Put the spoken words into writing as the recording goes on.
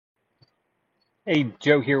Hey,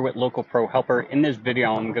 Joe here with Local Pro Helper. In this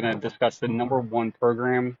video, I'm going to discuss the number one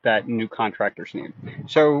program that new contractors need.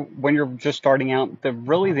 So when you're just starting out,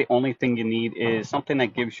 the only thing you need is something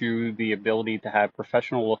that gives you the ability to have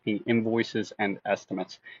professional looking invoices and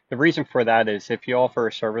estimates. The reason for that is if you offer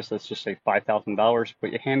a service, let's just say $5,000,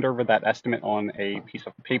 but you hand over that estimate on a piece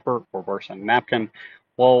of paper or worse, a napkin,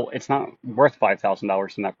 well, it's not worth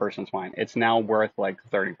 $5,000 in that person's mind. It's now worth like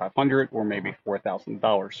 3,500 or maybe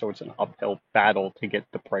 $4,000. So it's an uphill battle to get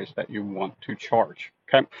the price that you want to charge.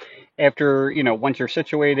 Okay. After, once you're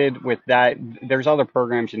situated with that, there's other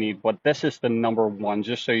programs you need, but this is the number one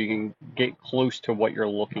just so you can get close to what you're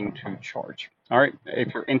looking to charge. All right.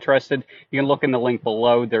 If you're interested, you can look in the link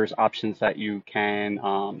below. There's options that you can,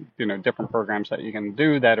 different programs that you can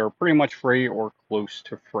do that are pretty much free or close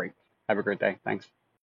to free. Have a great day. Thanks.